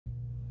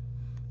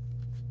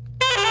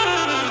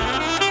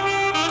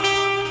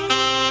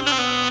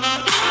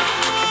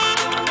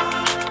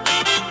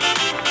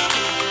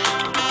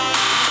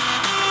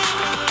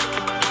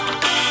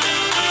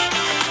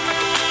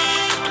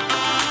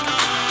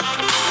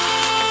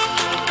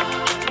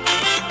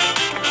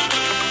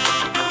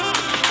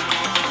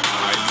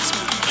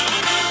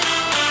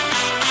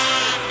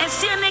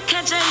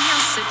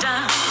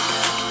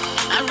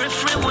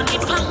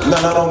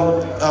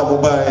Nananom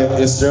Abubai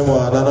is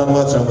Remo, Nana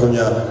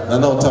Matrangunya,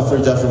 Nana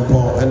Tafrija from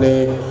Pong, and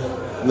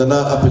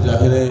Nana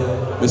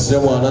Apija, Miss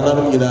Remo,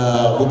 Nanam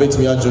Gina, Bubit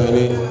me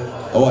joining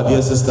our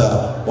dear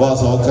sister,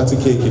 was all cutting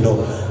cake, you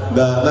know.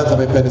 The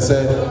Nakabe Penny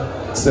said.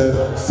 So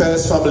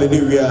first family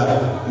new year,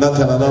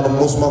 Nakana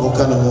most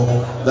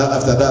Makano. Now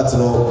after that, you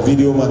know,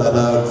 video man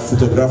and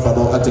photographer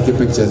no are taking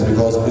pictures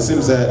because it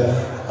seems that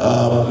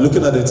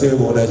looking at the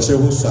table, the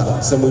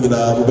cherusa, someone in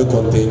a mobile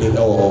containing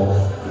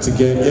or to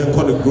get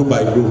group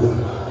by group.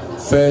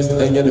 First,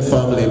 and the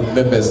family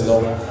members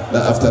know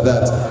that after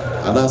that,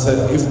 and I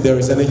said if there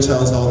is any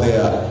chance out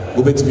there,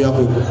 go back to me up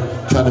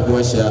try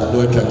to share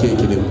no extra cake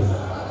in him.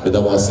 But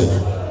that was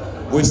it.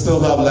 We still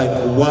have like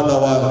 1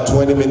 hour,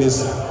 20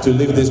 minutes to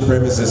leave these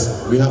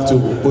premises. We have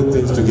to put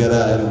things together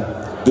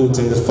and do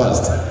things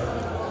fast.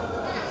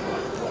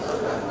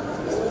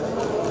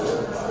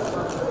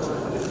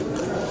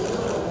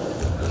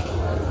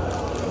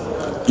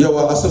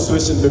 Your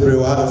association, baby,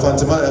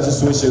 Fantima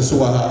Association,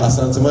 Suaha,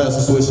 Asantima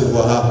Association,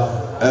 Waha,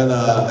 and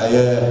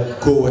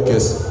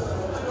co-workers,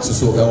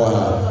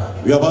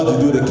 Susogawaha. We are about to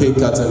do the cake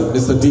cutting.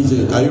 Mr.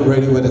 DJ, are you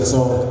ready with the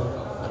song?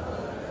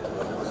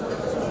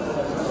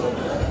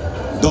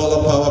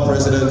 Dollar Power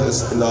President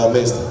is in our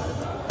midst,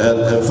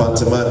 and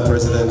Fantima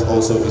President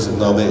also is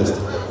in our midst.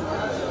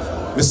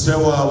 Mr.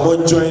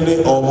 Wa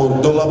joining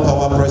our Dollar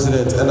Power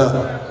President and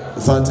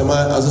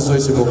Fantima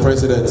Association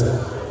President.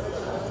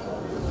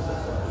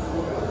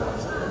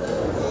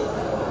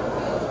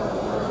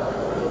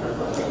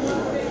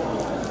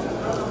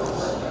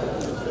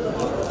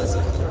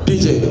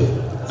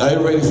 DJ, are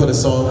you ready for the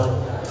song?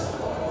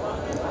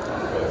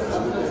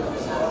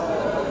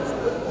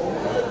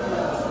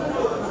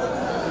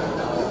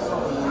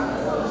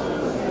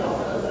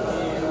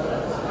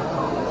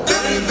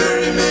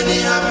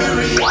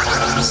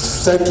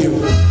 Thank you.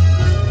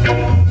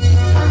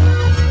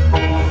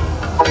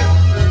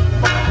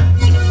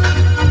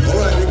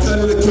 Alright, we cut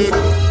the cake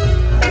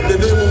in the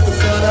name of the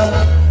Father,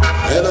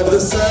 and of the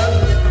Son,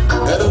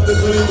 and of the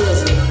Holy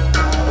Ghost.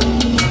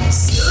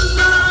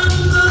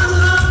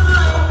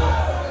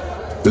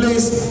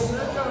 Please,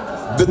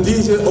 the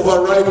DJ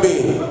override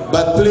me,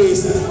 but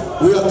please,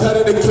 we are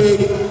cutting the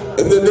cake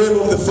in the name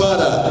of the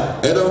Father,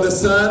 and of the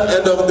Son,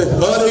 and of the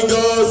Holy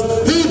Ghost.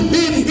 Hip,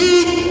 hip,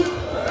 hip!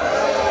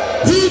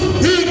 Hip,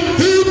 hip,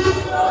 hip!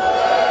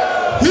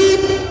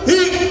 Hip,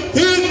 hip,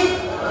 hip!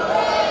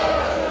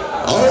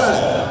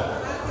 Alright.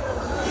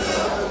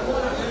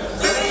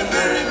 Very,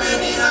 very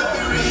many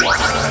happy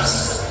returns.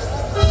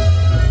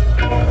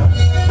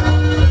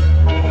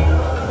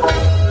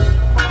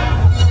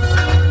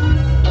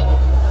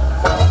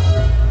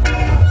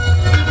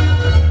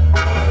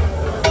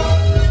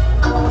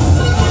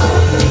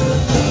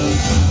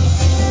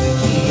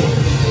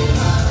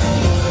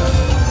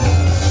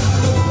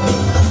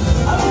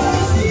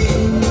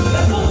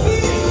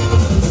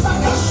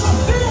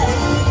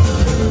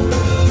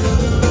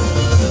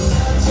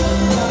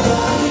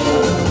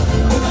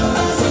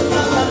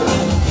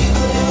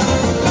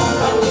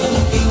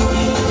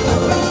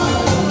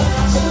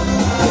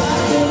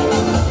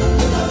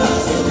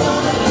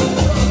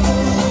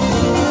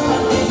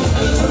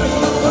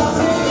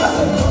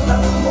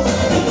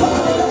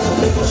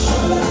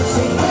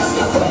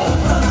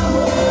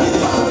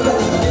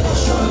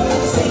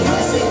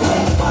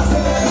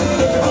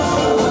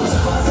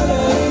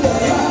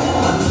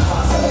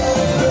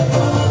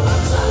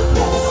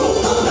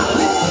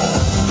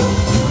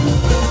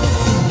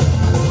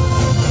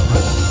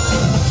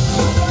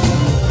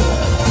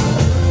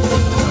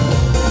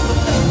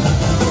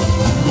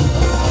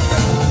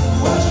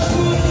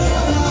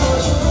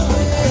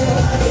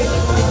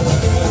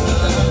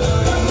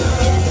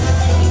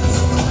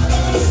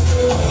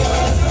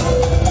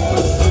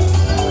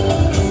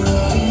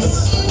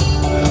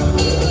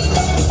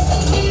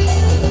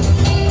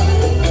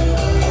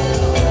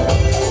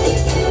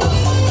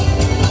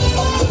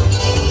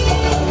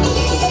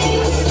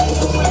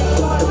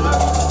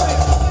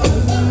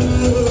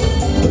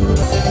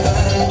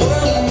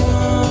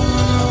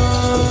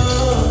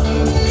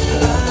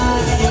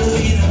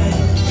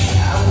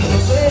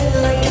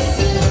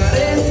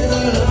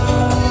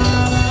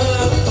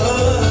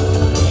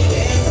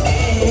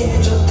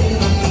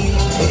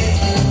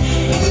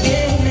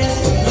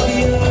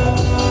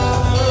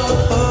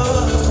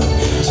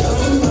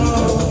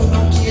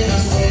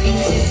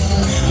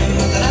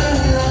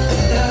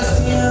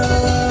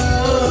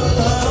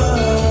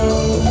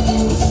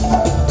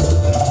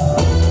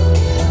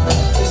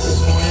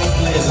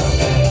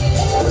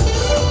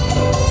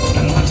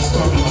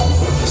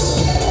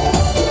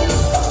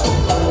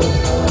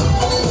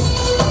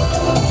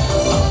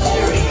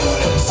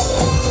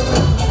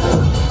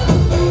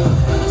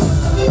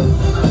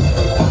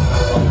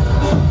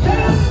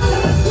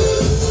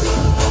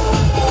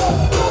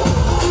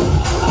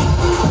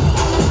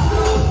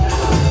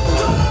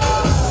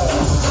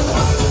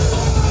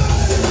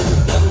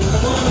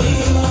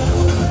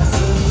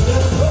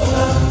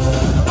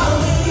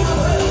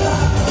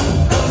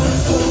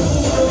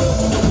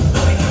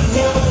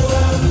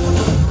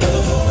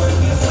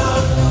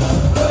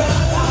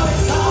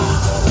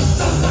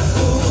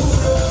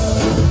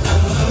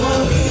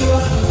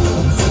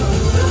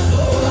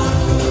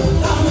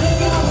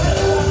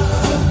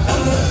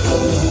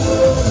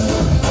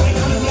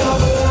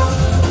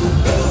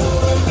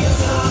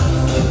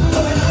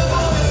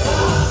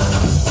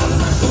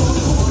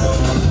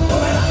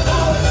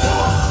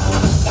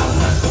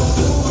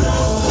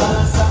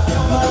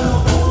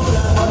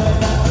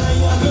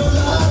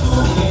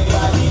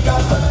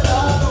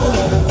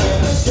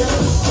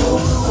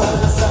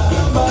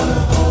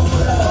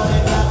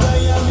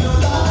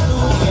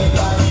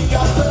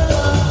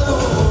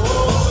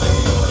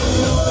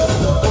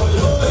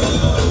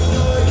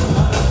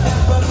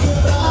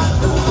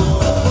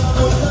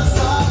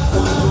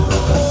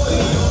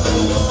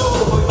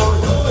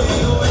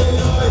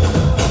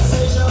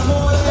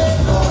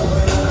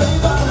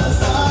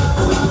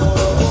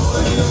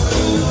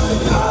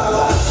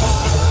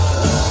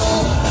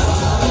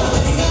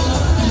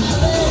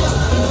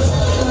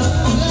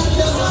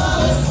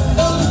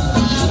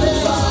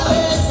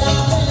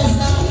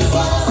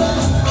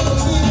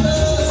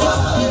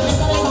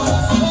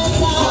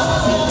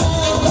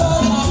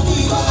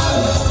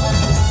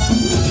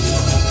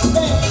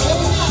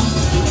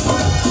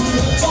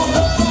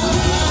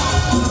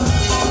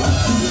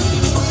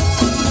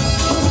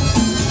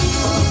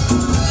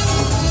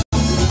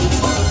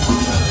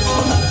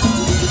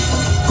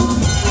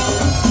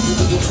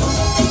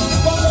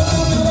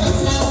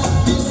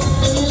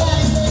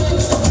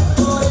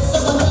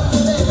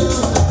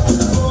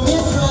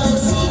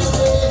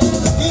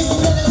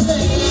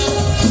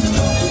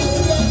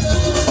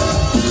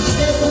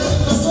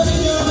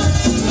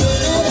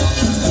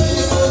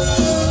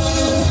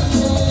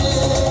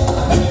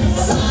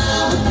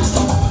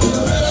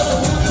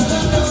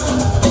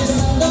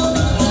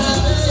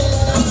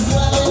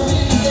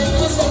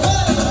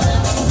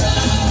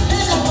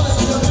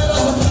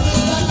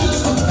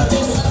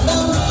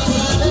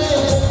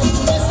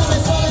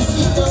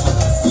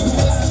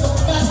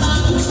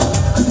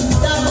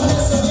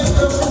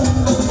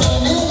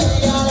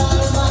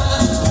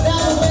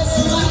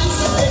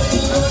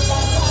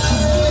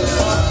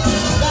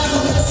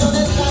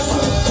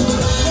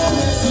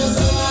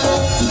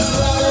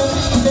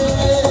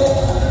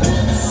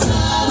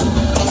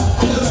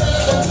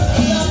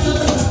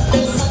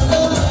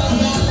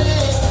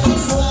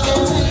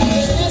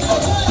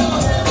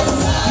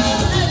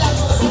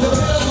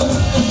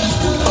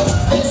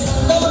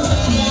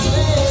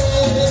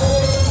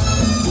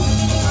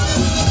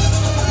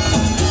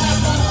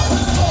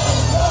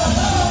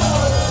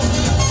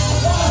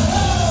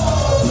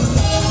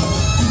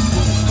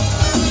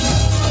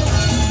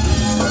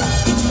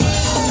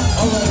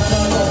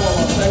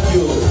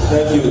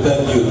 Thank you.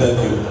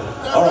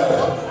 All right,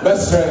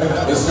 Mr.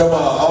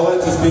 Rama, I would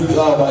like to speak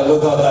my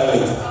local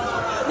dialect.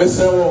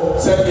 Mr. Rama,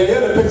 say,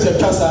 you the picture,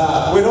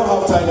 Kasa. We don't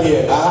have time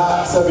here.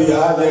 Sabi,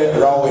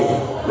 Rawi,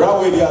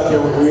 we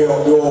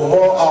have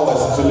more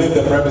hours to leave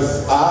the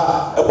premises.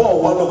 About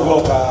 1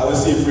 o'clock, we'll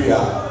see free.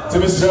 To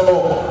Mr.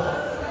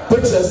 Rama,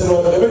 pictures,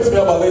 it makes me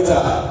about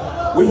later.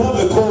 We have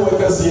the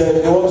co-workers here,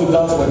 they want to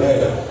dance with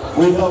her.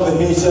 We have the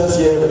Haitians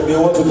here, they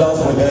want to dance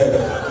with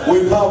her.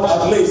 We have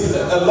at least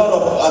a lot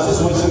of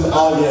associations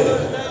out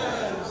here.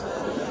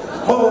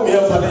 Mama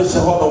Mia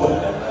Foundation,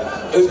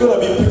 it's going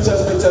to be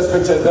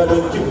pictures, then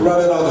we keep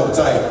running out of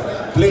time.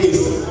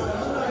 Please.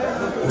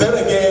 Then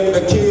again,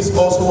 the kids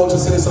also want to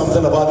say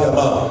something about their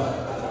mom.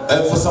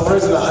 And for some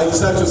reason, I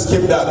decided to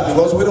skip that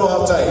because we don't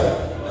have time.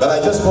 But I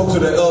just spoke to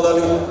the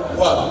elderly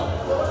one.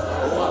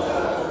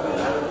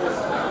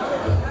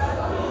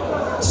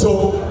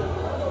 So,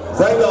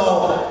 right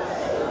now,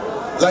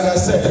 like I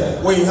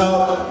said, we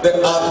have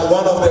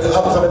one of the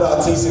upcoming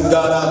artists in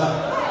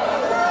Ghana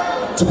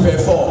to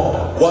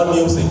perform one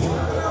music.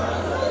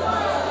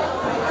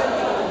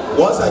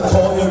 Once I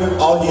call him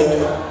out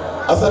here,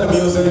 after the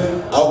music,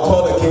 I'll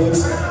call the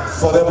kids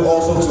for them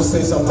also to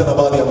say something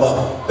about their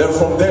mom. Then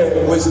from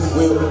there, we'll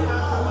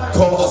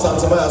call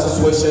Asante Maya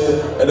Association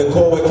and the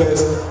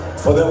co-workers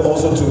for them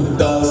also to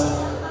dance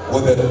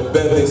with the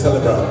birthday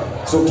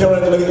celebrant. So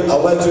currently,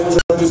 I'd like to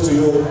introduce to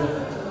you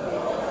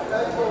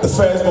the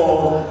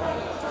firstborn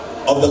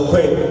of the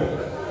Queen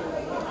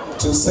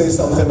to say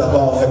something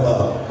about her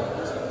mom.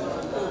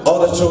 All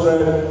the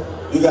children,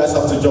 you guys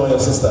have to join your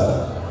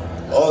sister.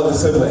 All the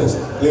siblings,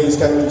 please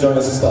kindly join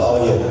your sister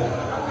out here.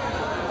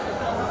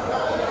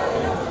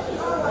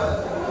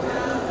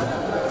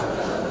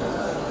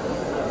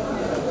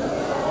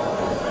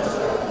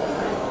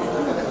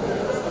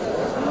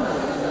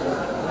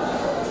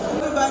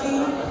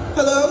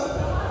 Hello?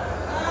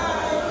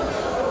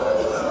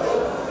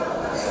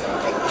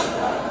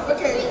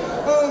 Okay,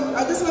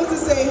 I just want to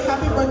say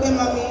happy birthday,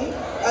 Mommy.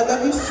 I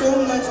love you so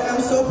much and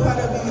I'm so proud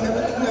of you and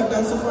everything you have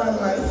done so far in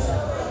life.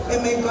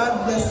 And may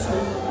God bless you.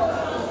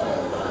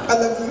 I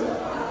love you.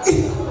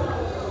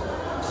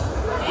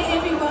 Hey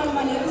everyone,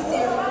 my name is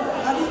Sarah.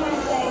 I just want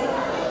to say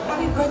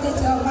happy birthday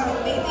to my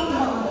amazing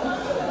mom.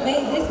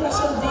 May this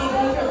special day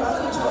bring her lots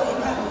of joy and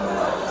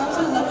happiness. I'm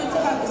so lucky to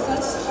have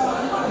such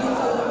strong and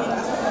beautiful women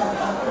as my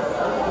mom.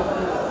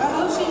 I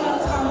hope she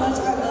knows how much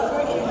I love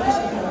her and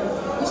appreciate her.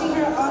 Wishing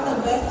her all the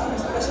best on her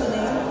special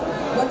day.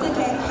 Once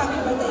again, happy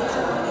birthday to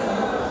her.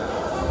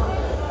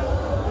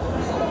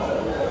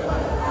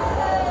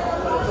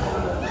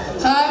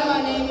 Hi, my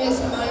name is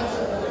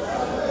Michael.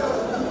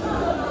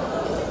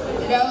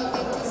 And I would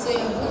like to say a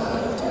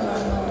compliment to my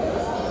mom.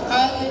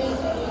 Hi, ladies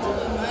and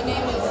gentlemen, my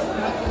name is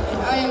Michael,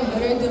 and I am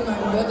better than my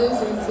brothers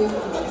and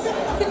sisters.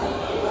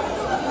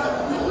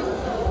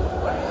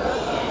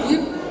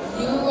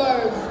 You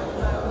are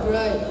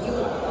bright.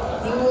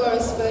 You are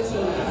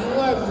special. You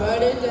are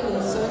brighter than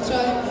the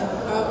sunshine and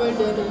calmer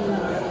than the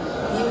moon.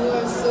 You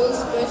are so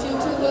special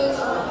to us.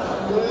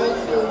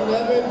 Words will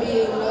never be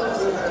enough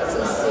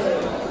to say.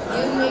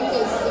 You make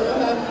us so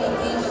happy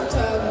each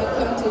time we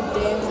come to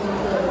dance and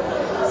play.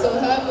 So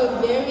have a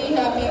very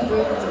happy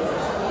birthday.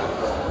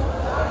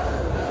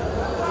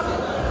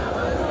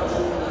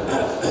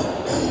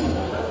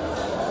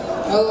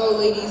 Hello,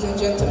 ladies and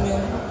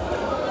gentlemen.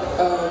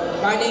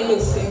 My name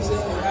is Samson,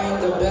 and I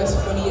am the best,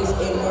 funniest,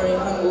 and more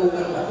humble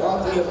one of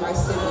all three of my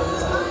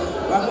siblings.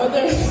 My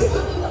mother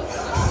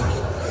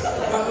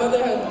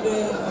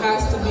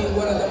has to be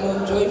one of the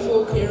most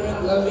joyful,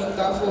 caring, loving,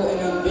 thoughtful, and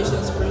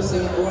ambitious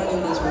person born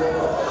in this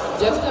world.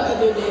 Just the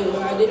other day,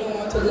 when I didn't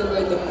want to look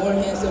like the more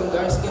handsome,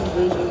 dark-skinned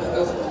version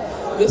of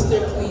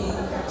Mr. Clean,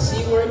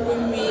 she worked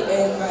with me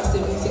and my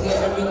siblings to get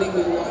everything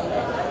we want.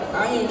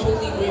 I am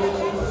truly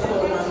grateful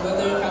for my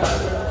mother. Happy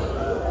birthday.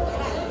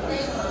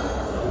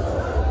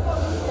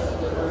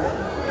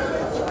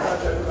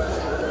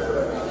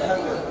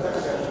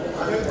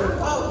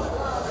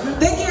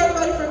 Thank you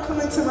everybody for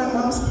coming to my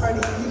mom's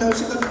party. You know,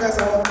 she loves you guys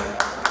all.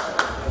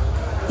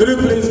 Could you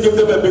please give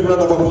them a big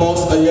round of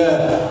applause? Like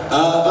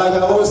I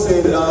always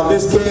say,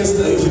 this case,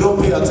 if you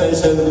don't pay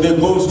attention, they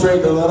go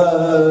straight.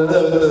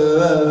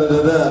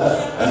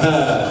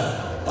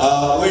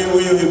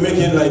 We're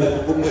making like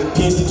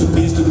piece to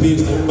piece to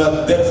piece,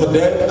 but then for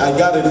that, I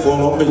got it for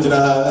my mom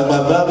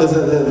is.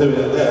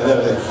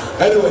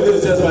 Anyway, this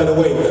is just by the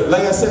way.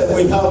 Like I said,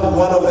 we have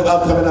one of the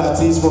upcoming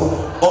artists from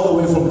all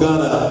the way from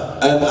Ghana,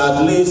 and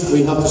at least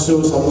we have to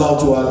show some love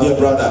to our dear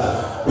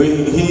brother.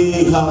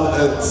 He have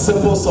a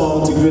simple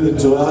song to give it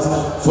to us.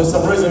 For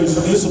some reason,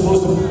 he's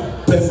supposed to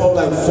perform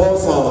like 4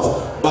 songs,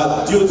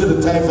 but due to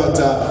the time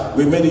factor,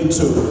 we made it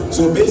 2.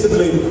 So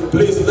basically,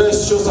 please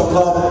let's show some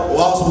love.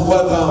 We'll also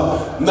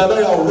welcome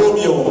Nanaya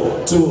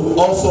Romeo to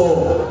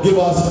also give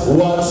us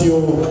 1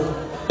 tune.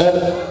 And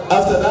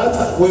after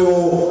that, we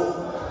will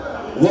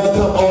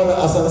welcome all the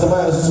Asante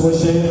Maya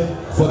Association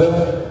for them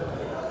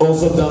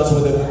also dance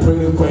with the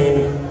pretty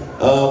queen,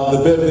 the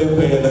birthday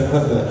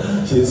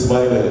queen. She's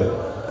smiling.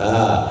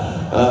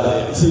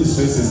 she's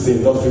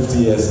 16, not 50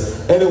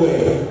 years.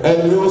 Anyway,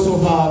 and we also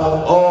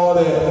have all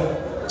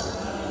the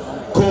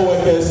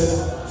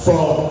co-workers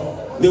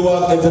from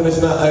Newark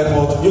International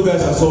Airport. You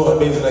guys are so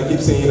amazing. I keep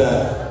saying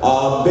that.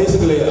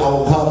 Basically, I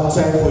will have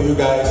time for you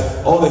guys.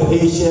 All the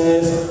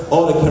Haitians,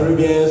 all the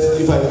Caribbeans,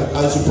 if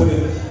I should put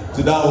it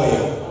to that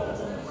way.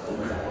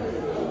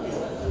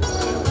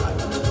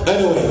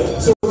 Anyway,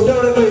 so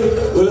currently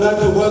we'd like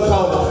to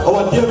welcome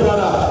our dear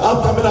brother,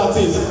 upcoming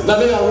artist,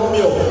 Nanea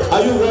Romeo.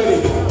 Are you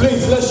ready?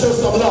 Please, let's show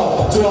some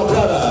love to our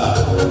brother.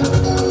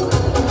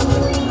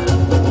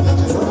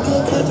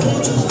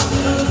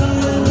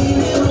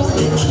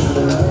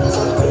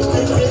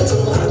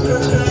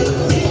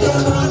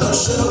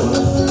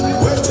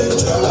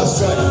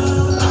 That's right.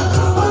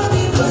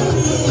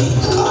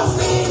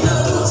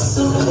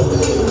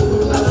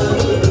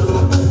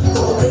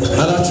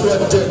 And I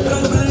tried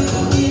it.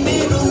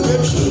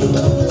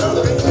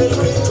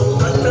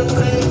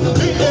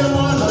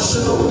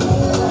 Show,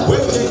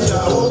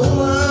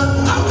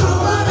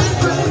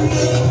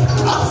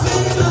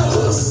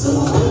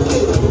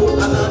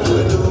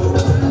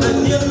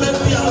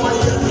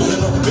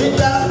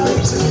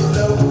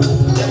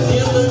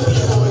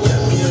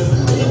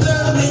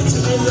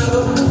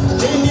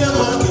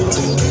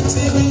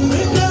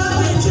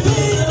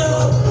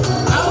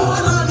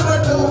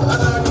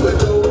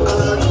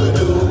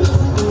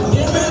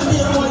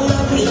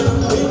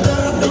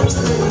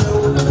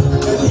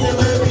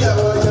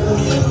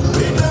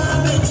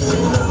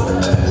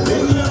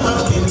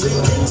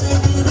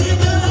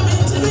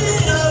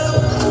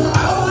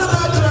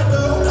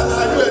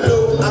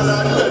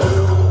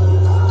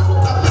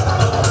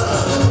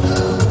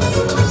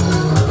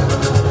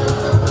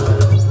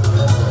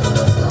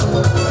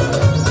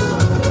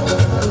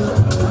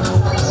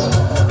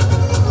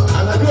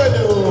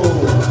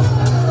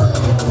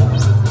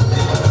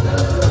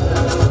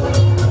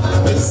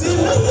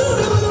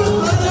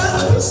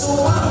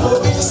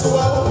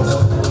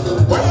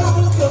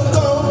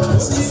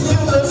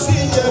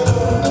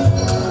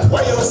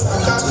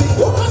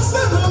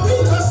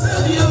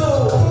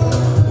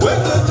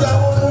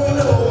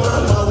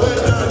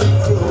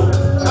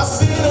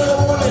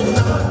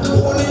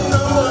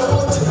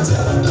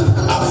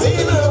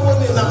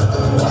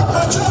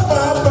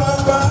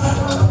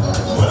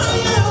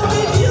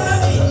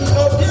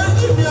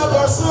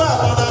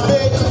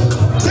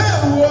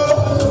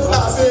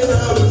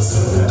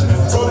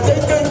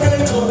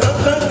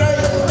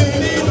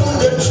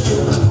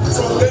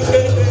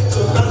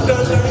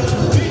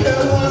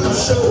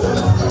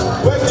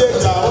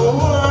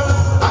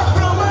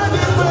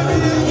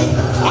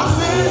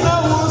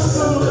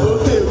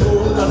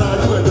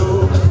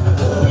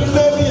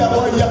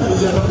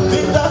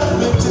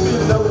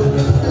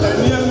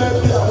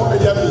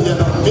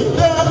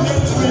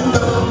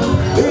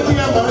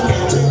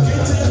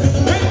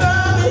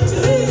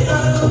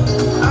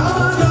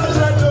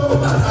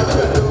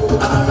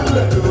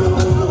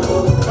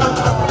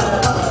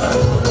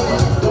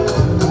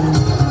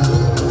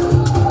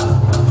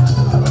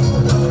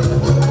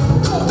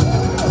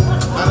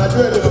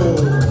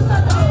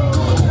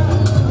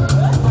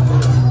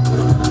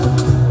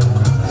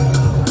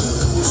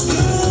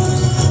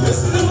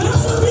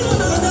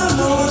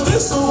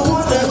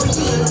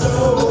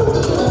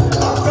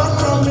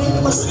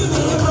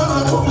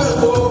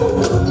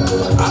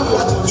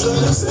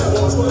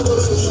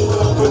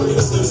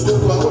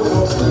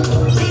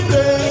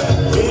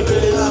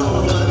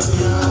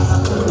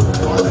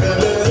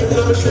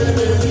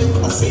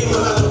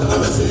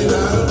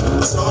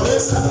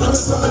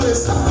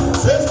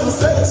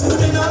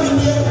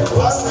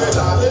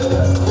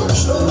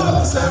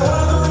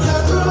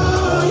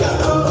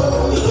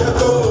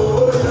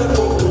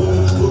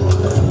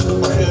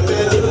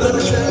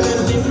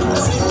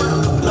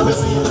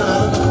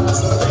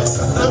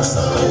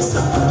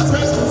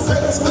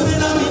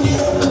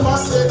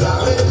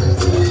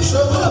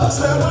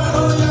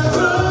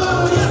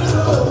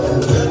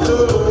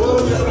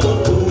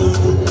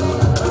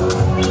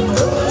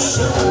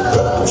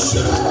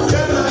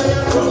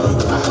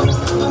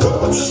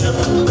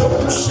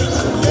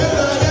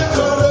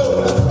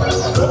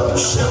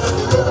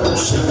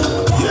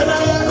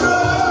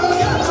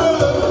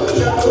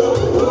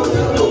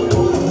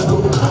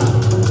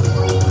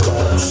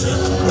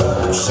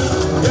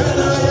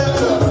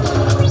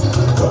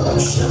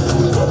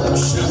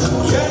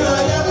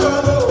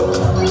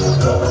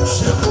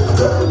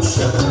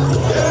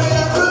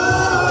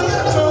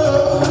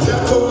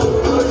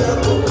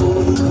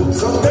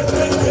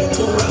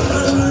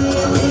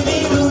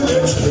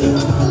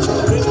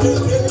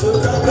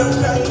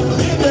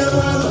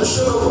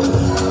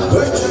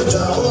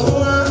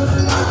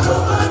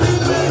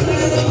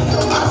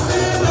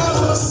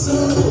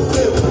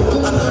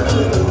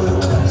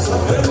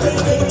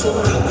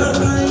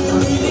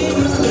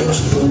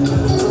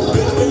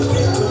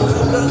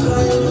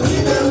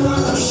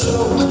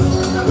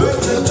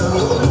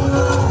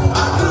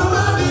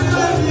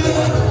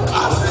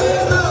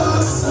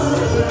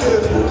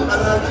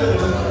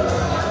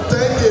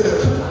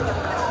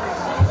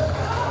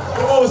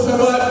 know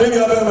somebody, maybe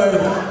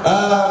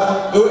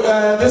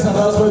this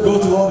announcement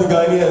goes to all the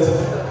Ghanaians.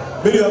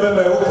 Maybe I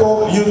remember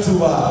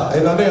YouTuber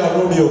and Anea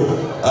Romeo.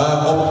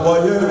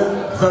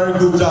 Very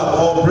good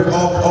job. When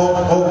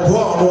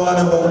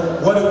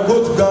you go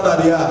to Ghana,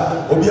 there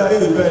will be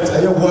an event, a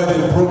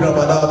wedding program,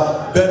 and a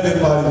birthday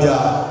party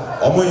there.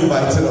 I'm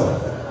inviting them.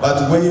 But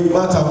when you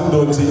matter who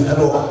don't see, and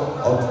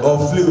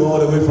flew all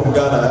the way from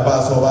Ghana, I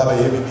passed over by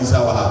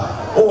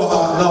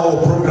now a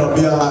program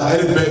here,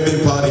 any birthday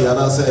party, and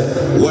I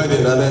said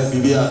wedding, and then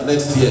be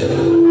next year.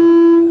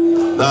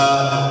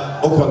 Now,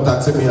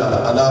 contact me, and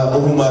I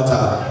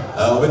matter.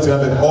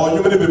 Or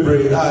you may be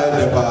brave. I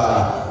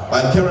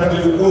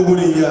currently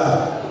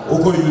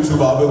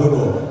YouTube,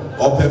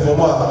 or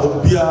performer,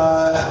 or be a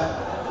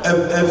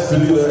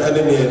feeling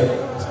enemy.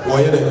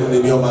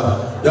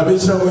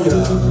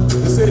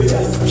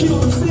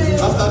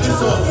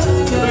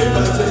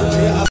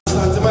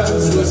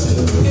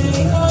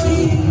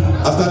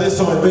 After this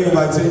song, being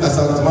invited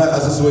Asantuma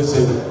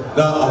Association.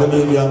 Now I'm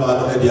going to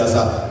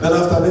Then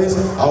after this,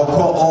 I'll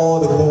call all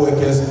the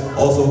co-workers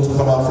also to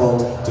come out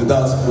front to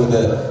dance with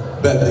the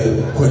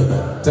birthday queen.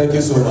 Thank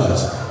you so much.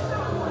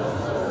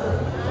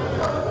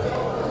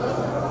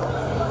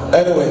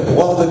 Anyway,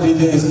 while the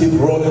DJs keep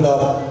rolling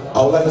up, I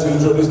would like to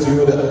introduce to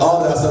you all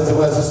the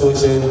Asantuma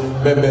Association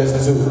members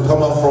to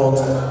come up front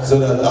so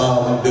that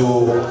they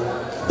will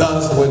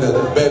dance with the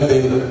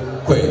birthday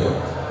queen.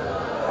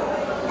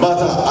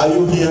 Martha, are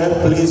you here?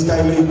 Please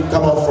kindly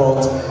come up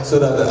front so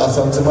that the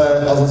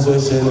Asantuma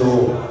Association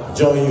will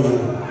join you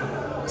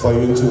for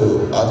you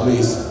to at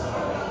least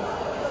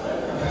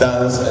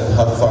dance and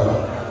have fun.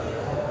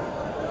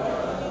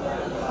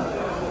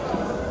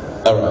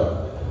 All right.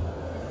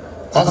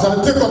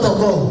 Asante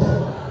Kotoko,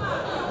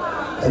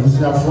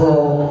 Ebusiafo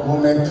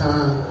Momeka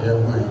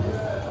Yewan.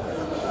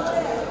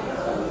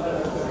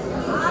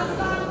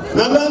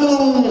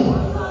 Nananum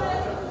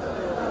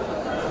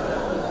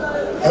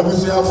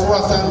Ebusiafo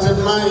Asante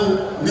Mai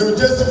New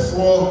Jersey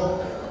for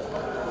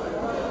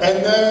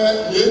and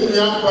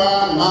Yeniamba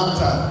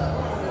Mata.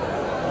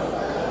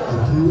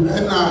 And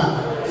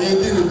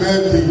the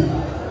birthday.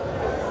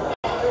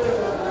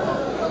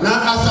 Now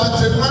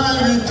Asante Mai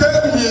we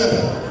came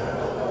here.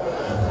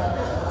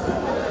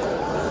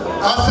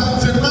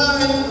 Asante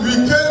Mai, we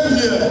came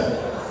here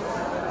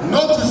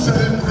not to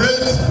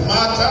celebrate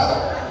Martha,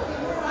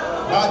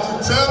 but to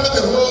tell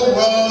the whole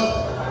world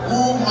who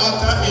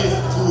Martha is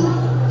to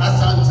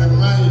Asante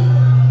Mai.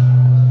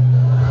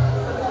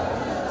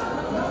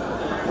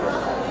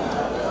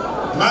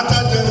 Martha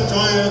just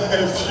joined a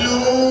few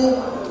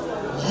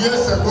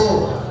years ago.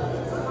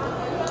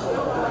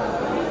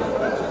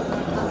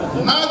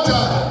 Martha.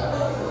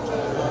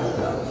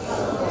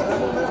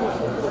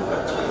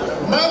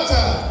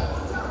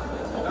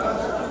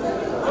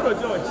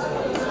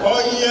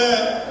 Oh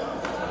yeah,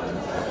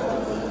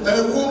 a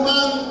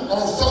woman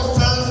of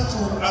substance to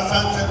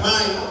Asante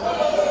Mai.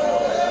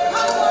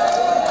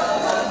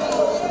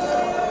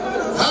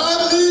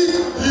 Hardly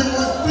he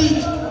will speak,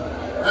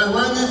 and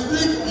when he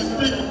speaks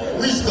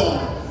wisdom.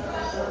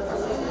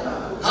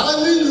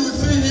 Hardly you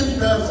see him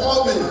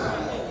performing.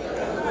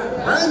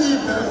 When he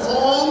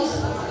performs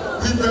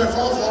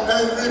for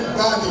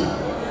everybody.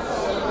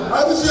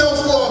 I'm sure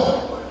for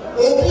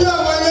Obia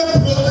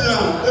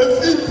program, a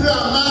free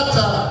plan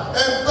matter,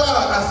 and bar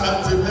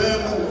Asante Mai.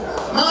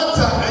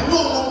 Matter, I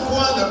know no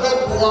one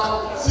about what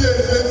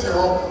CSSO,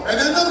 and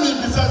then let me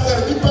be said,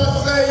 people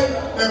say,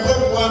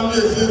 about one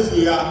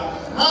CSSO.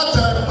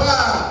 Matter,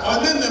 bar, or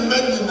then the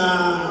Medina,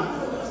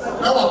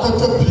 our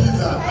Koto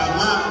Pizza,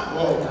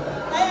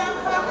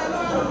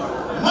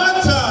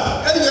 Matter,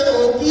 and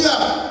Obia,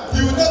 he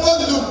will never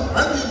look,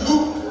 when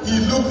he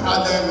look at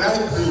the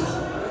right place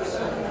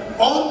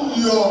on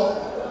your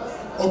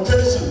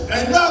occasion.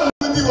 And now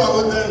we do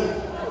our day.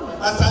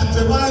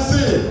 Asante Mai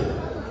say,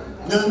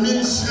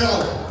 Nami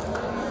Shell,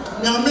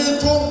 Nami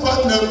Tom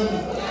Panam,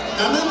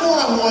 Nami no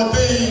one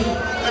day,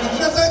 and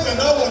just like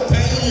another 10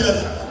 years,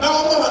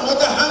 now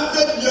another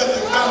 100 years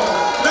ago.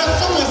 That's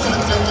so much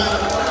Asante Mai.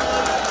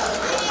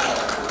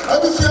 I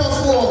will say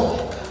for,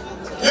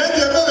 yeah,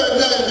 the other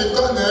day they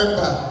got the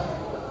empire.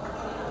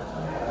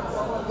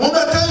 When I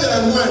tell you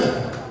away,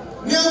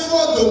 near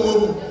for the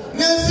moon,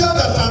 near the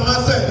other time I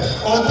said,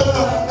 although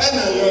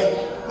anyway,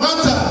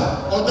 Mata,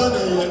 although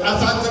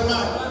Asante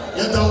Mai,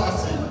 you don't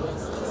see.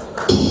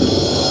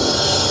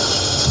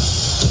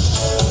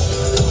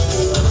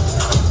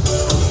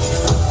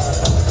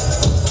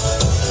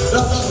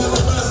 That's the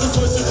best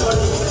situation for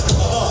you.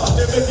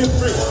 They make you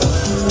free.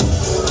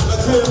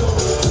 Let's go.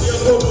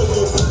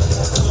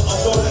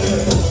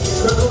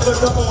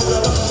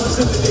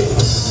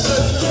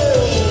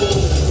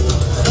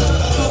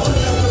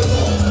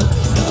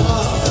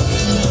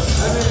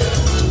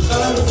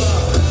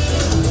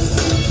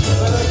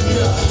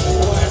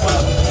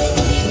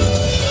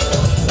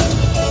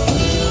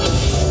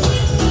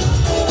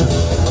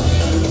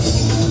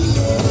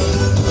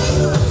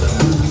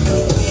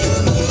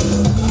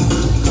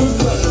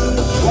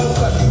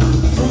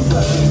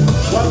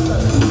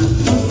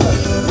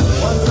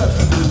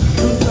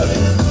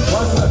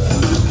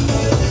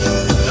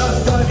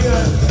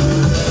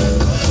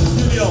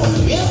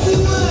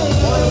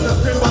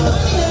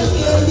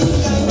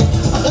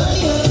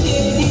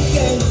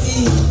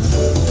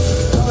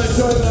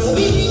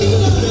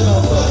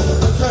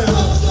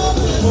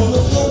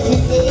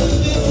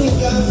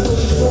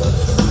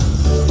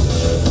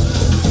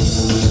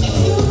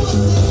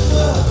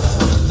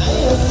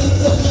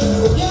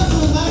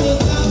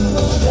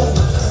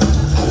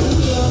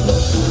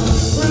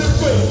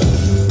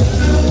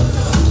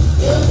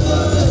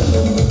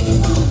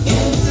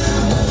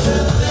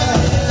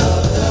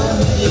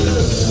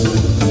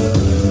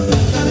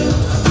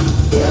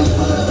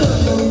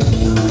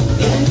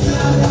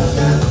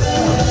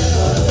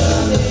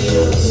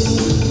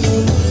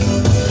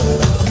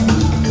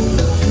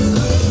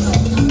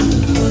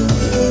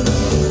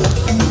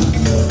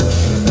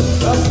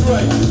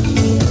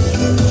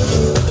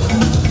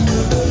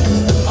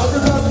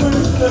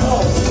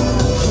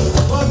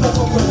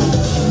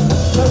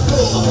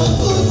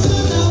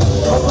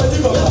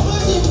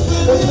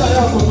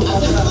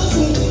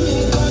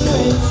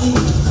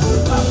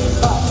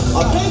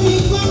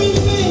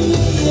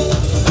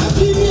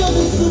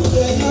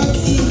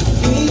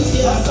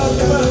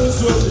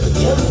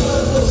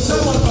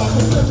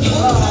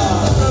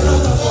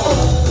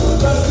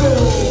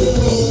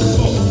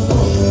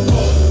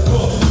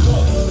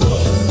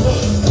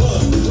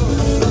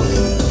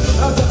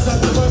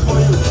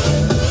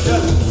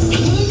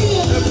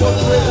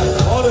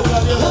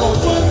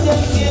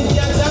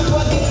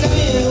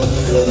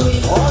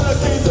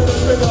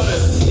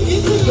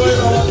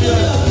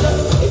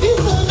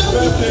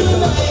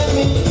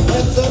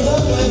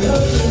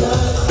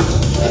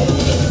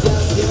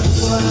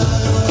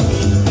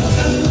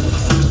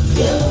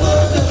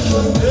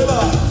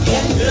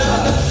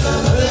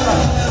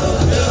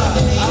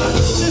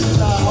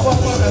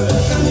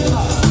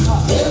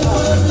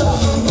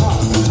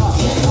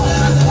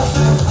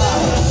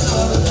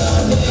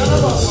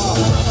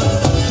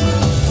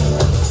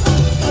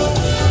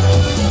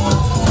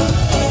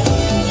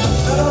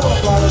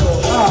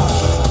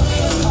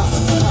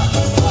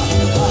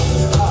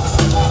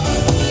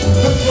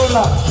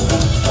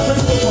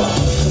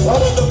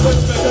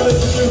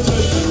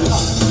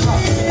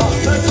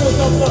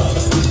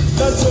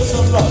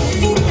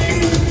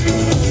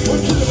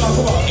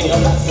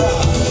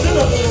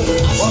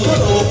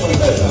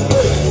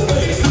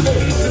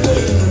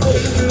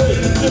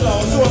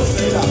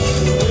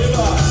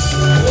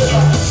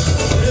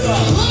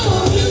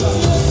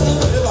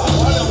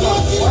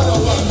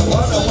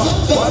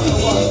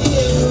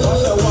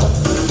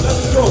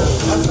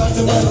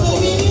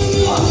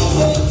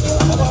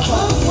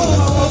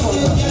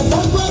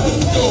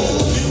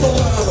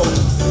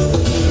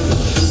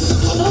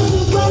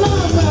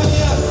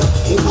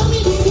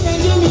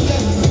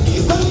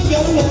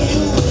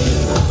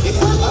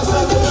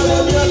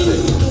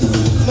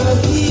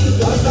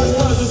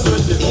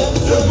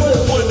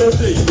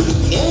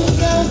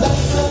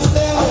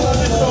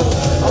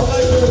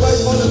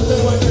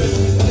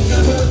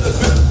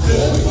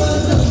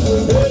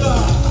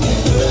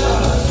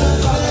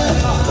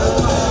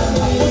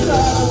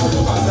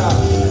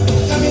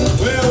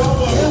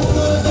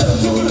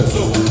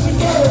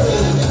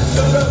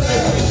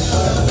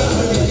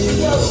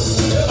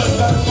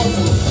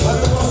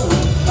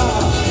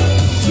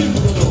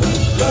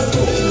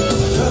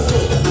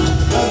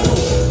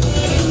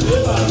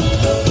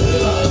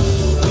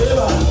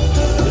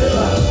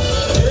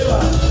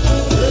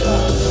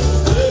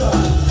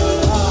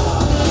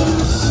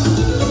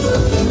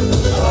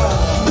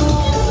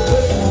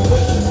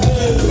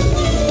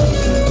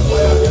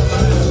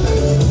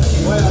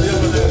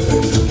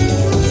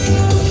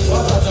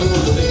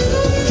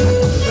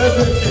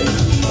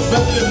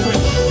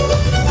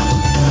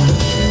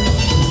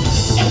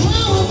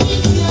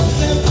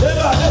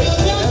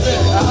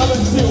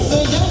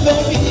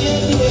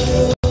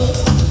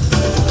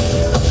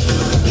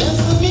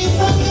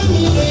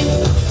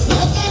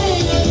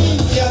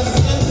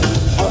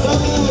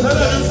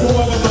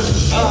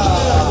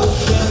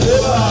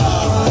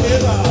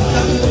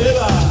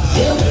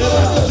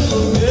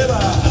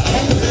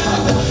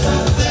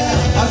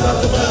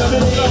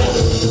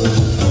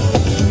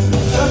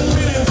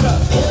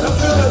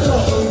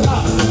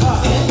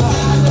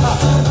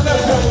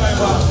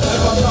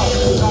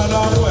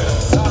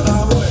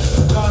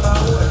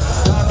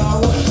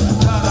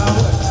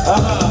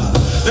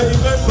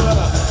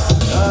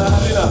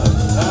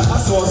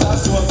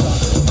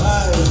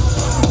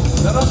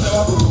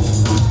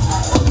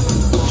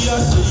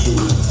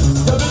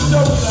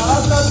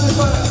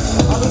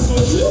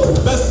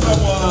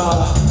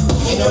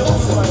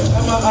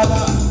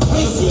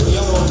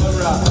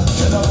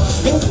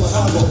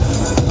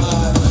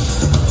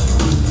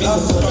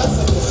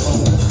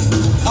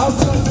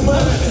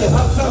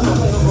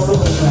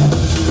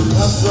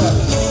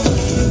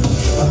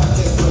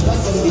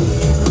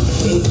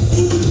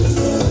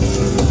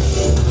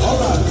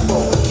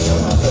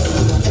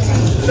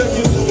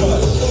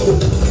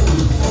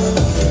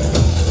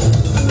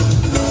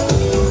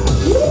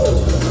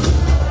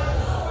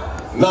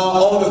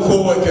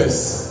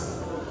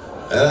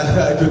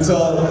 I could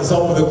tell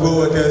some of the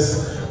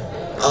co-workers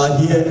are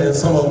here and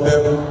some of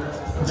them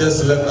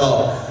just left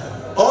out.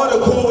 All the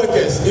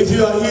co-workers, if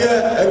you are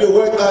here and you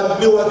work at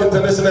Newark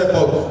International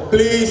Airport,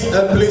 please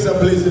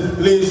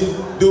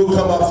do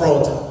come up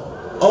front.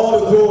 All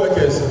the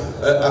co-workers,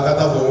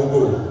 Akata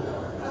Fomugo,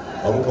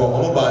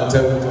 Omo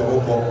Bantem,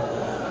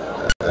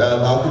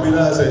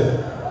 Akubina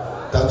said,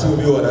 Tattoo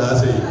you and I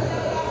say,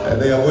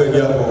 and they are going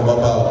here from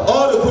Mama.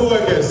 All the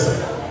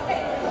co-workers.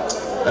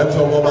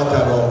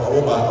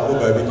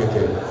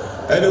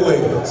 Anyway,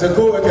 so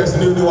co-workers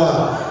new to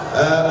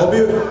Obi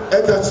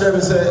Eka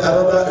Chairman say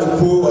another a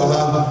cool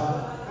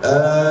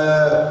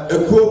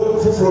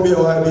from your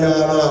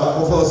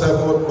Ibiana, for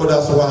some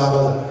others who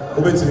are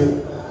me.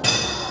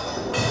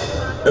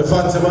 In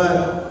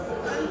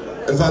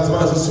Fatima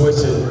is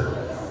switching.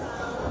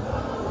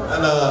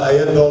 And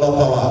 $1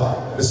 power.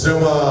 Mr.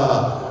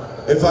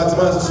 In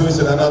Fatima is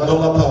switching and $1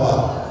 power.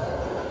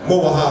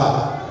 Moha.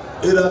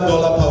 either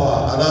dollar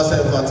power and also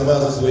Infantima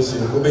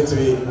Association, who bet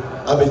me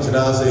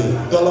Abidjan say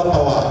dollar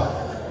power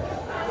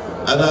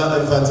and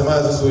Infantima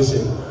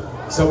Association.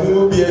 So we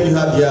will be any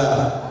had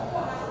ya.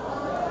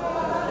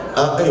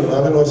 Hey,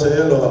 Mammy no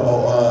share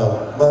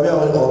Mammy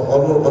on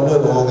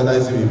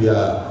organizing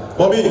Bibia.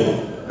 Bobby,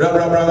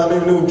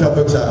 Rabbi, new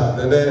picture,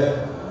 and then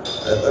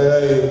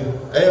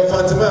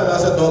Infantima and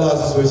as a dollar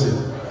association.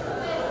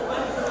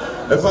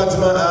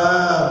 Infantima,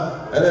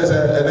 and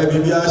then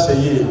Bibia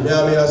Shay,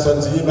 Mammy, a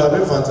son to you,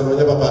 Babby Fantin,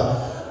 your papa,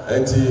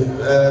 and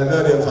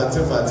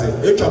Fantin,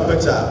 a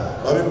picture,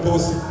 Mammy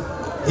post.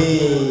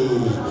 Hey,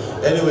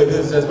 anyway,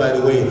 this is just by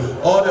the way.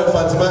 All the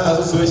Fatima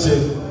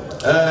Association,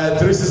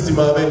 360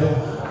 Mammy,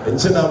 and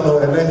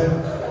Chinamno, and then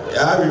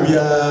I will be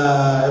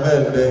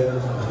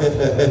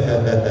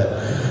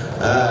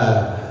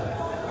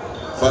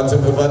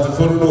Fatima,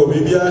 no,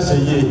 maybe I say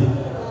ye.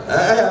 I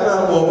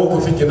am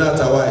more thinking that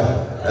away.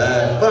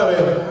 Mammy,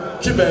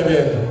 keep me.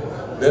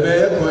 Then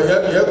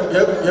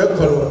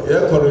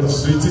you're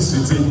sweetie,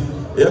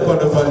 you're going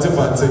to Fanti,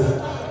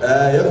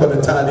 you're going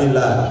to Tani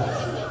la.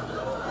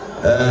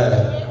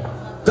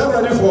 That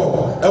ready for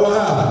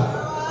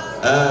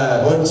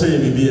one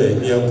chain be a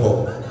young pop.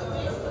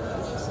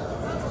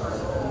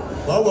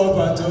 How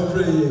about you?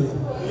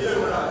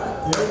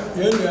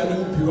 You're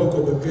pure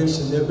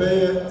convocation, the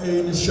bear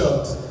in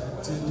short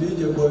to do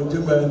your boy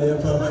Jumba and their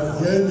family.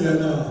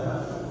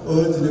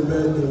 Oh, to the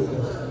bed.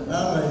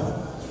 Now,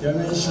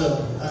 you're in short.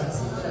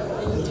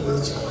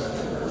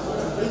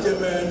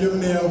 You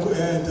may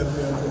enter.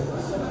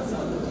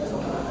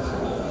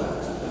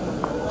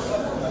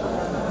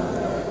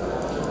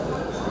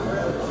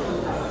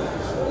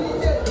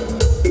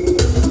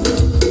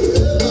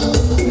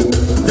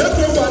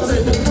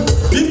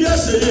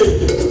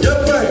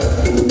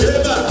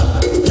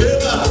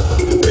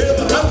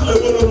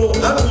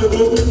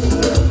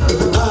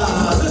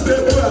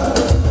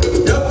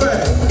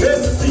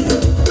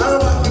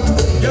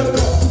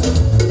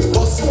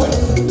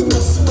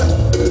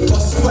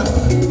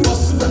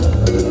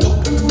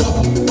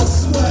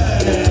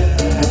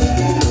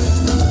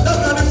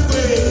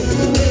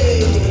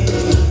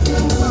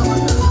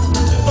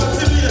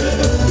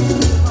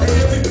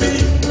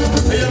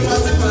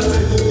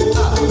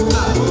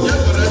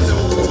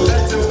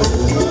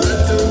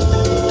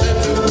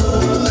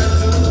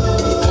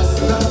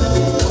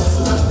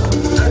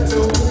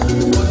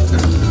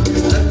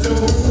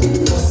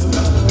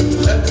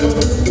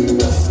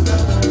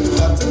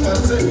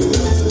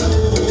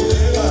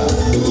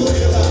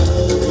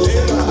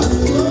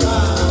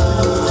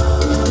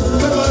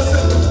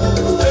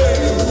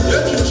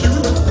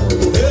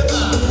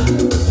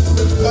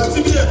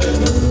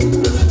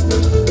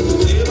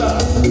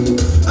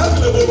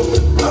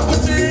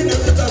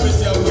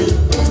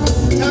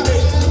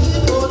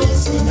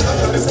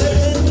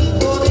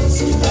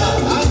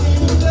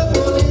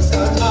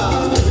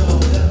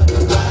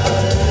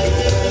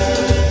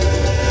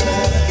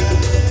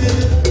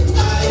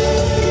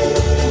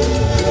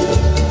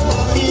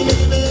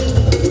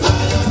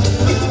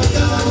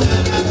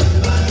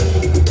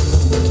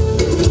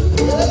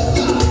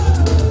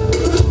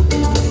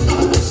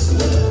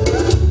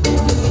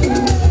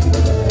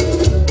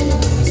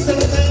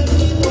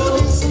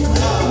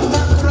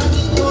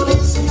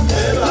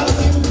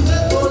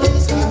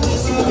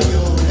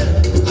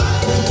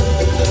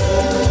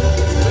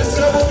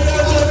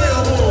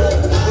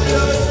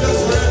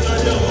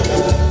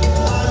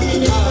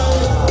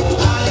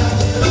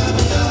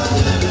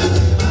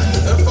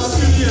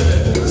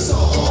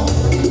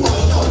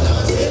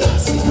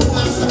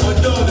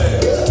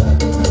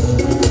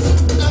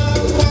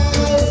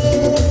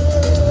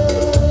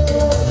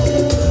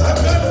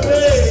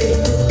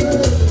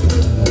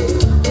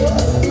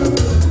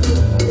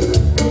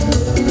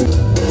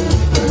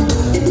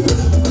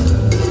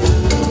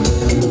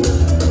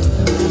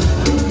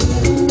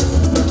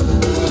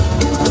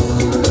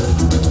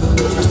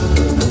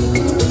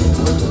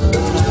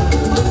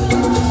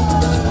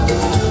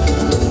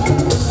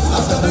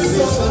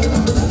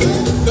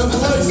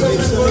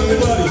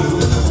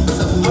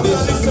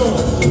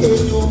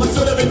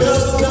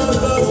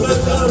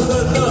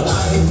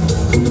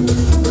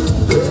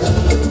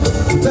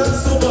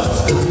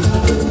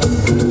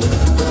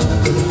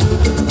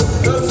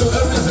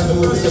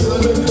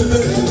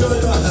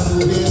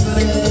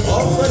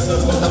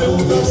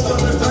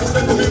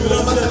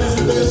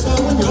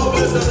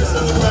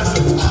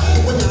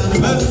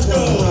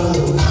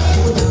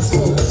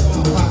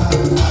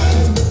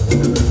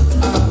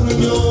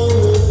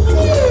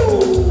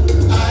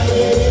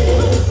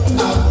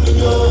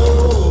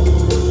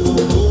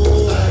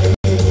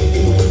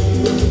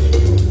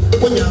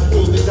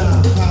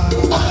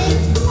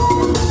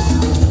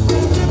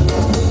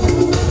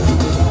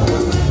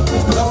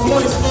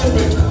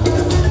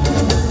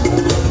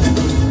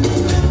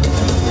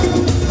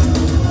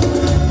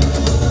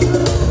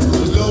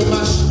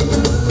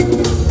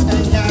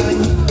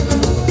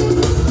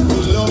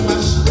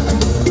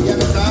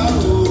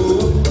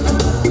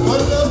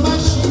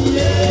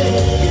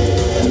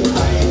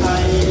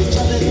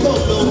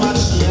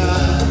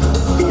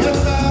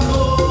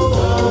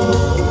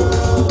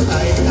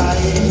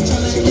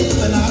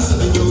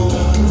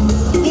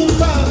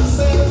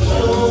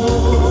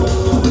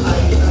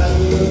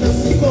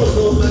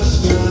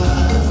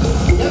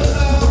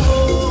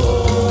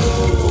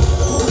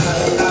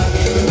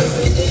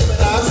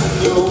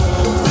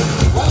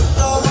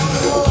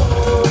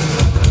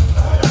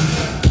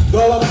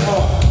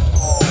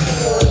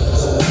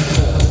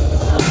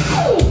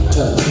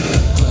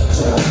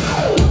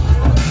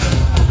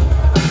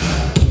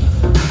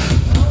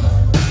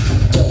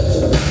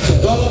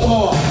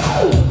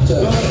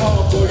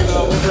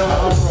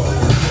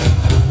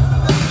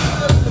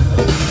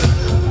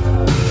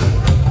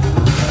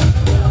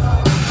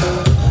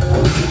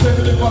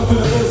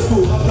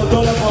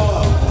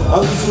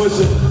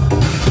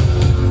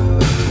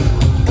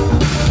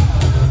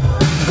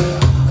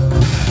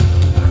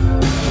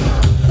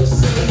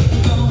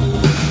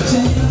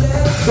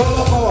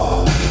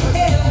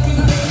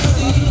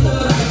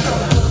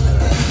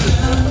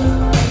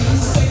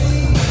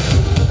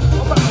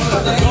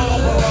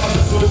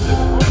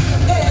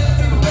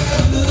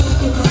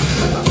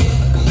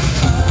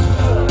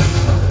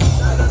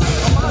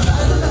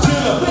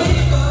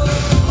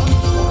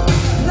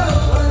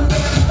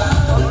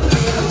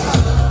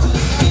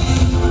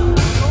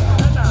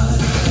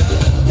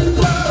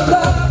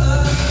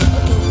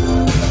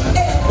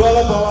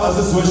 Solar Power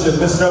Association,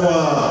 Mr.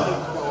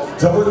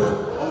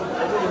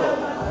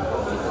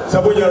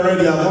 Sabu, you're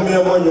ready. I'm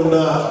going to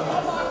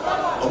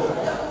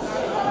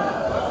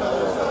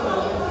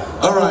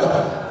all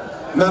right.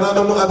 Nana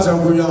no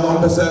atambuya on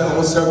pese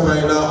on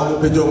sekwan na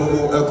on pejo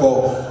mu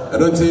eko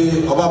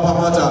enoti oba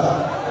pamata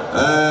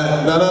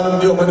nana no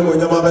di o mani mo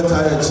nyama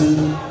beta ya chi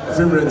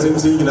film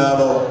rentinti nyina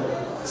no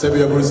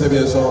sebia bru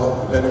sebia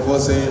so benefo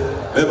say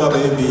beba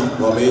baby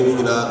no baby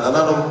nyina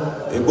nana no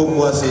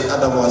ebomu ase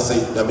adamu ase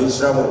ya me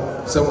hira mo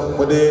se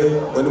mo de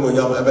mani mo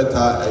nyama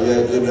beta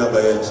ye nua ba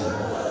ya chi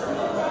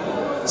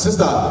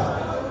sister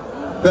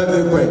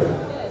bebe kwe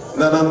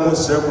nana mo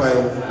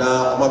sekwan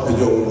na ma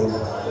pejo mu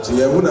ti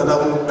ye hu nana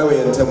mo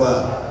ewe ntema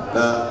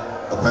na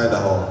akwan da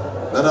ho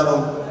nana no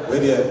we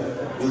de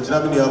ni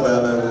jina bi nua ba ya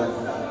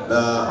na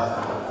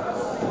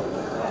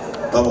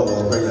baba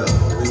mo kwanya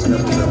we jina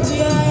bi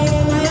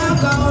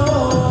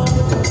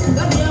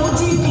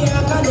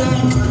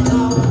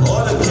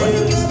all the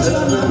kids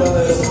and the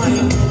brothers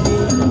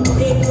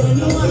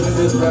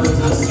this brothers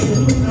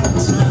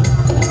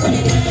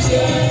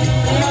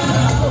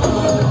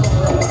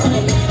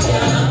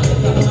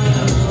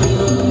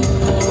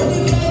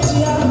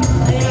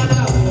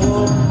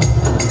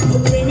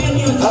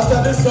after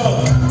this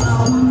song,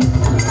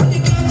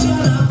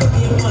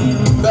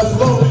 the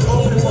floor will be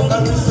open for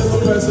every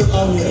single person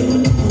out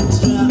here.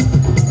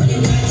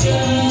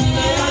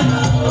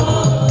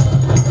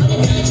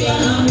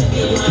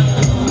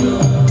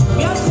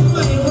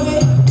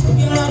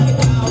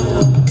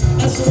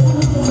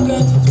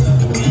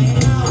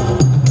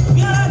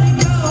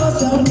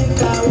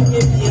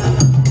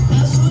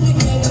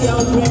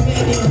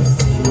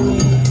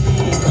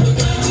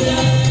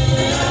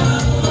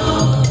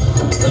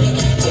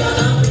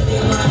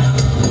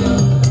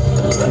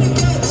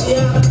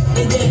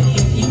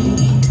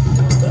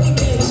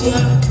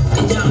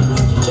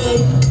 Yeah.